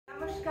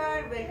নমস্কার,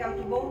 welcome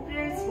to MOU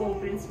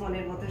PRINTS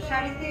মনের মতো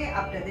শাড়িতে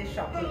আপনাদের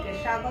সকলকে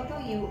স্বাগত।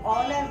 You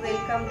all are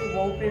welcome to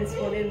MOU PRINTS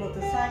মনের মতো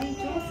শাড়ি,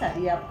 जो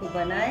साड़ी आपको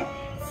बनाए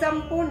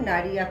संपूर्ण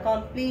नारी, a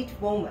complete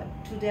woman.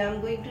 Today I'm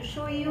going to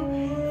show you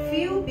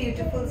few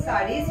beautiful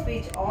sarees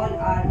which all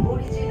are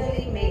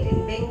originally made in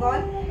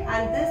Bengal,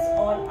 and this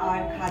all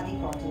are khadi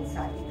cotton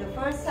saree. The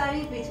first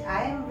saree which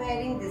I am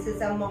wearing, this is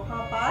a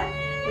Mohapar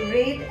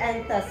red and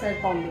tasar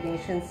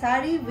combination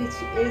saree which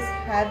is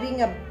having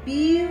a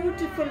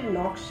beautiful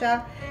noksha.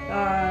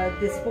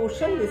 This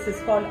portion, this is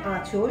called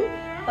Achol,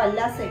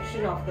 palla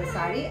section of the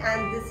saree, and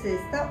this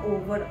is the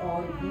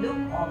overall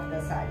look of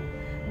the saree.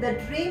 The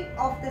drape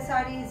of the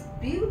saree is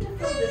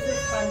beautiful. This is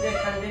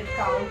 100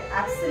 count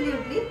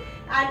absolutely,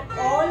 and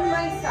all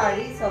my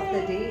sarees of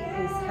the day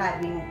is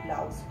having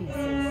blouse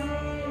pieces.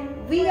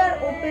 We are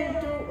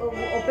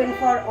open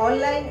for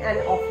online and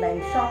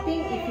offline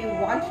shopping. If you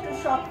want to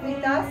shop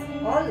with us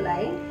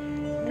online,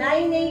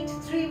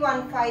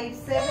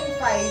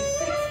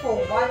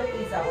 9831575641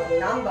 is our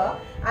number,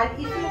 and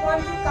if you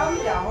want to come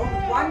down,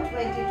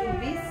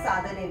 122B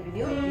Southern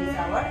Avenue is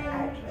our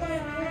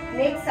address.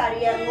 Next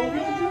saree I am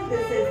moving to,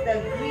 this is the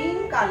green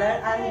color.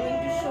 I am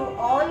going to show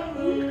all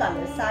cool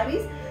color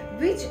sarees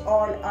which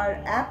all are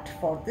apt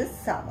for this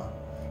summer.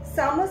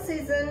 Summer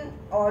season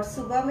और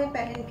सुबह में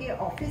पहन के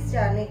office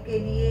जाने के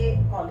लिए,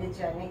 college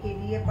जाने के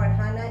लिए,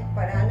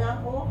 पढ़ाना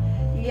हो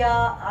या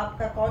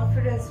आपका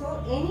कॉन्फिडेंस हो,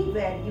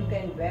 anywhere you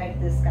can wear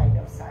this kind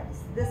of sarees.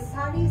 The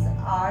sarees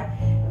are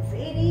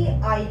very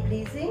eye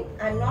pleasing,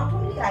 and not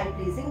only eye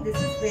pleasing, this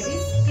is very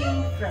skin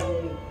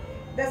friendly.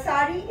 The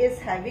saree is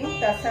having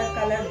tasar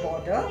color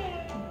border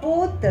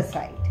both the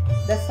side.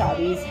 The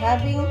saree is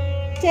having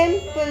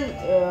temple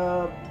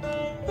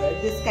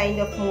this kind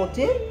of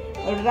motif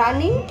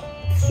running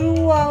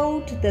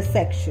throughout the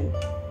section.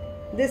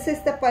 This is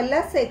the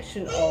palla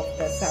section of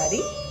the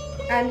saree,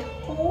 and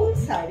whole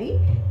saree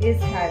is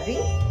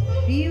having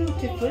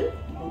beautiful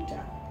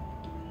butta.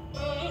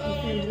 If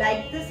you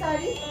like the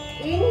saree,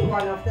 any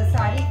one of the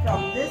saree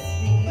from this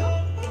video,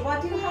 what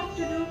you have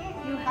to do,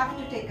 you have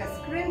to take a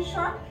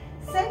screenshot,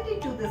 send it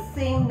to the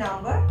same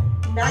number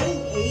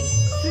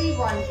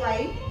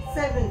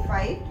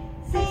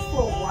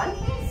 9831575641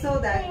 so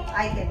that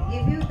I can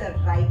give you the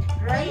right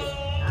price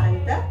and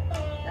the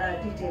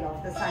detail of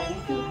the saree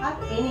if you have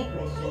any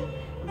question.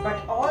 But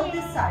all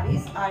these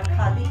sarees are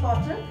khadi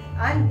cotton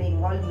and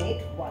Bengal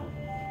made one.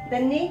 The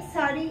next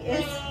saree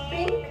is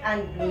pink and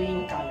blue in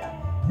color.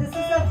 This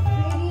is a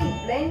very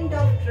blend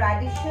of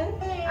tradition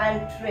and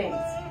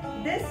trends.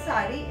 This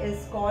saree is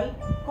called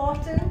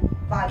cotton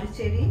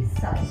balucheri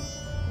saree.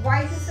 Why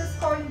this is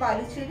called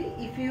balucheri?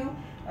 If you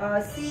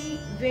see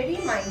very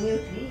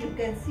minutely, you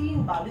can see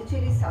in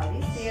balucheri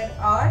sarees there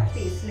are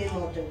paisley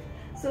motifs.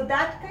 So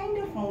that kind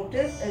of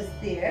motif is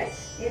there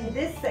in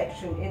this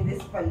section, in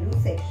this pallu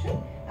section,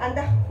 and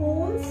the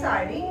whole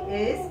saree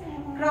is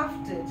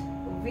crafted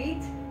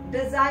with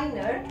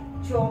designer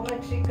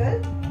geometrical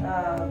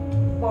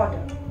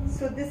border.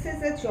 So this is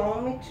a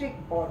geometric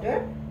border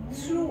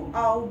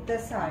throughout the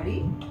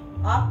saree,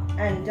 up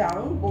and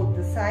down both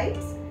the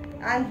sides,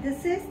 and this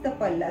is the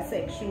palla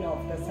section of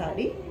the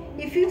saree.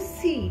 If you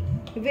see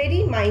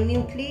very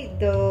minutely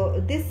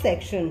this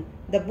section,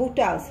 the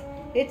buttas,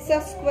 it's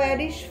a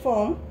squarish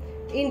form,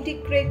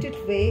 integrated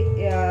way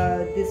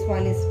this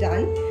one is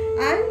done,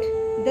 and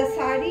the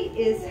saree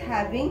is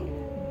having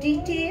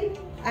detail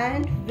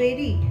and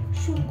very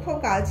सूक्ष्म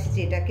काज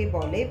जेटाके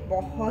बोले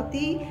बहुत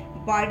ही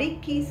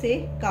बारीकी से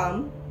काम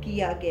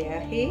किया गया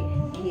है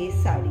ये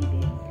साड़ी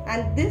में,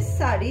 and these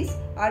sarees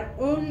are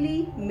only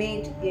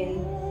made in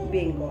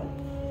Bengal.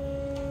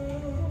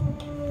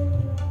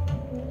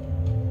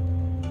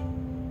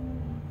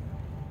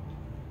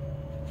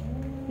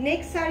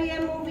 Next saree I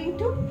am moving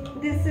to,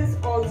 this is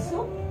also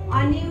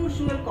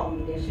unusual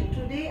combination.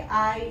 Today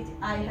I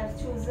have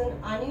chosen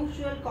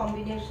unusual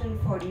combination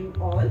for you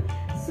all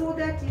so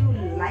that you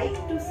like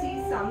to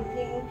see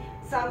something,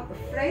 some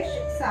fresh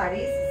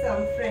sarees,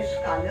 some fresh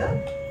color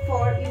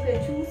for you can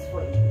choose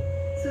for you.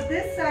 So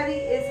this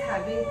saree is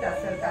having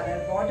tasar color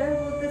border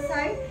both the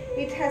side.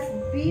 It has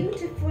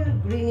beautiful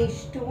greenish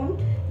tone,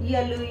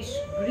 yellowish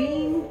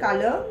green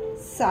color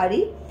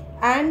saree,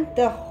 and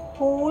the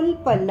whole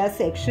palla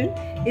section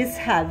is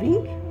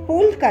having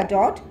polka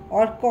dot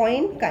or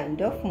coin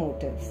kind of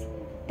motifs.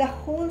 The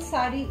whole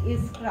saree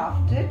is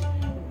crafted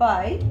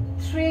by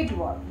thread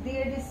work.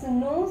 There is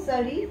no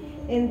zari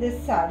in this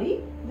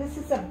saree. This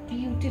is a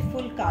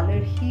beautiful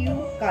color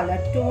hue, color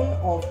tone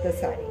of the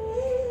saree,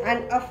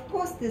 and of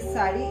course this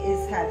saree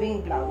is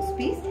having blouse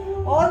piece.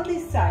 All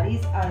these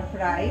sarees are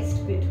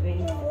priced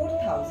between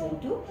 4,000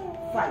 to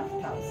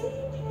 5,000.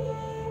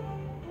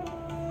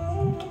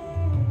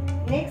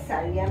 Next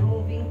saree I am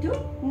moving to.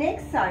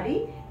 Next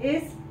saree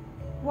is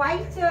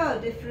quite a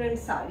different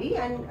saree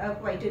and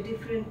quite a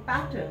different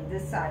pattern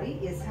this saree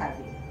is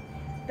having.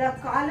 The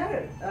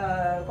color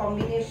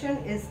combination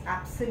is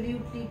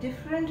absolutely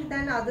different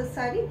than other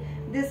saree.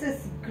 This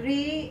is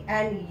grey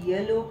and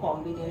yellow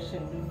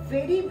combination,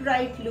 very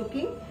bright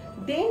looking,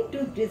 then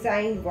to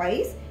design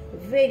wise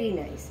very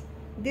nice.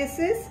 This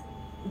is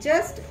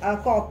just a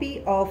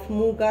copy of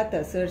Muga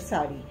Tasar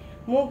sari.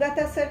 Muga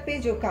Tasar पे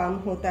जो काम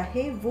होता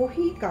है वो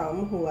ही काम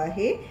हुआ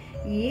है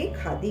ये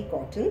खादी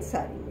कॉटन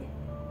साड़ी में.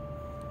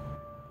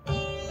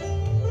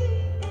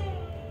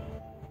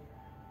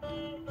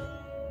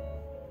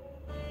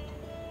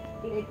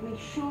 Let me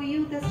show you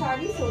the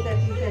sari so that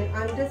you can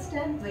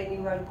understand when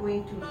you are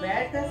going to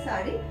wear the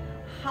sari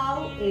how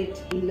it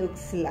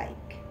looks like.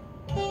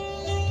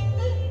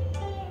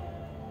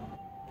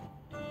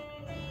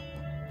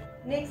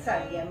 Next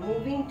sari I am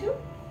moving to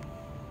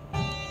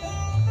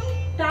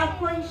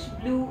turquoise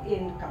blue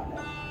in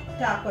color.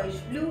 Turquoise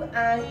blue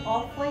and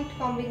off-white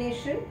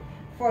combination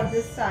for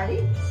this sari.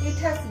 It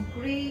has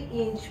grey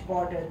inch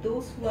border.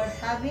 Those who are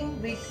having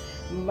with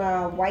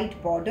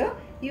white border,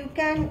 you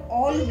can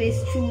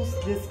always choose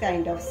this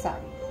kind of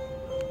sari.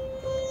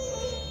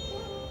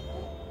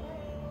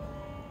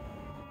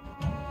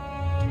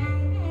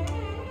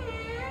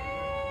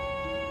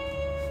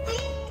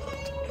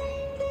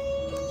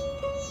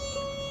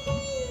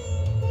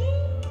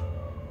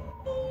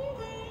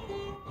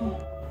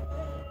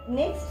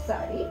 Next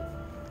sari,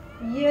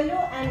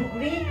 yellow and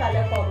grey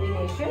color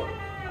combination.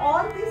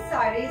 All these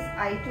saris,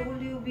 I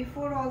told you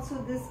before also,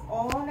 this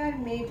all are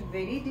made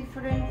very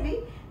differently,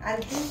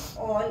 and these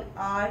all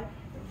are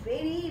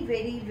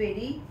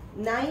very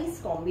nice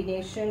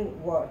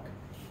combination work.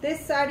 This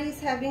sari is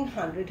having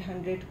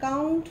 100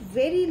 count,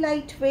 very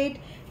lightweight.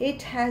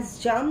 It has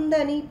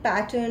jamdani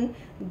pattern.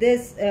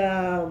 This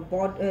palla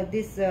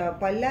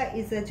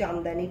is a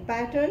jamdani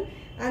pattern,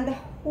 and the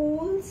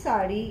whole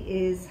sari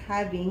is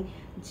having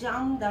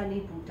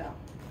jamdani buta.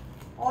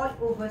 All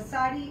over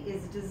sari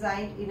is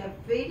designed in a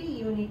very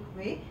unique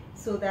way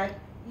so that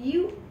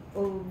you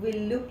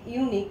will look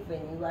unique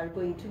when you are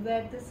going to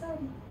wear the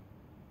sari.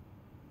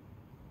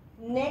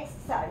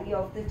 Next sari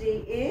of the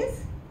day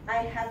is, I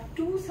have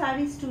 2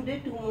 saris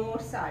today, 2 more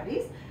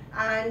saris,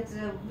 and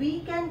we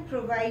can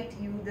provide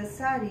you the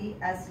sari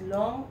as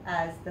long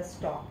as the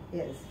stock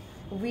is.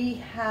 We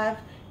have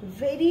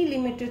very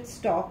limited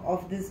stock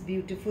of this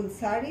beautiful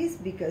saris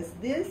because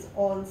these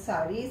all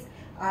saris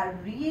are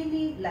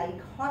really like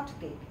hot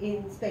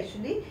cake,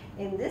 especially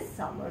in this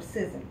summer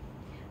season.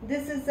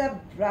 This is a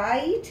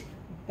bright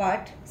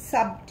but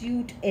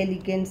subdued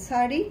elegant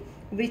sari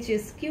which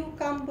is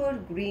cucumber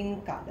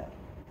green color.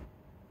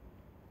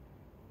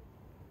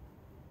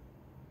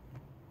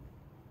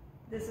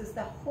 This is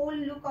the whole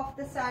look of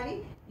the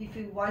sari. If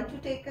you want to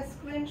take a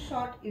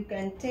screenshot, you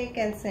can take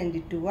and send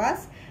it to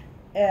us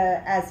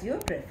as your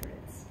preference.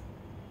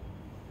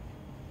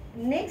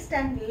 Next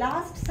and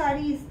last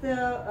sari is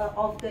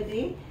of the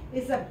day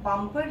is a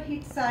bumper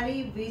hit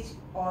sari which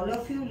all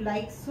of you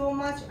like so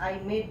much. I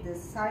made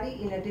this sari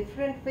in a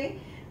different way,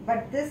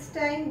 but this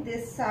time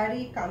this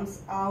sari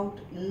comes out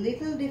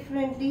little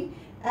differently.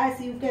 As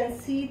you can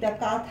see, the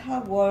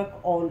katha work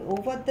all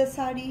over the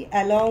sari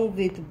along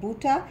with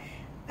buta,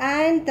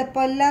 and the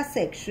palla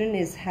section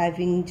is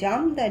having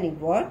jamdani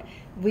work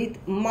with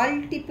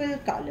multiple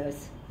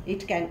colors.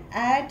 It can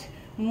add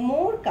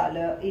more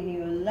color in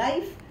your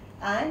life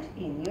and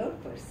in your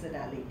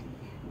personality.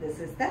 This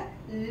is the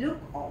look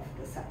of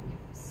the sari.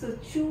 So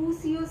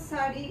choose your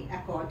sari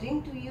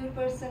according to your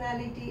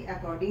personality,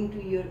 according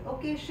to your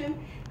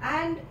occasion,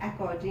 and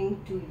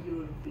according to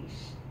your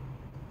wish.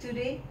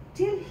 Today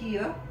till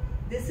here,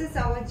 this is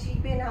our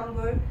GPay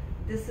number,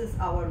 this is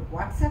our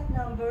WhatsApp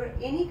number.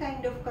 Any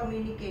kind of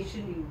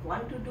communication you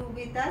want to do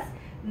with us,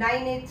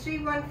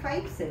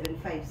 98315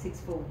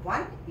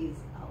 75641 is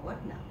our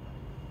number.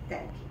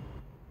 Thank you.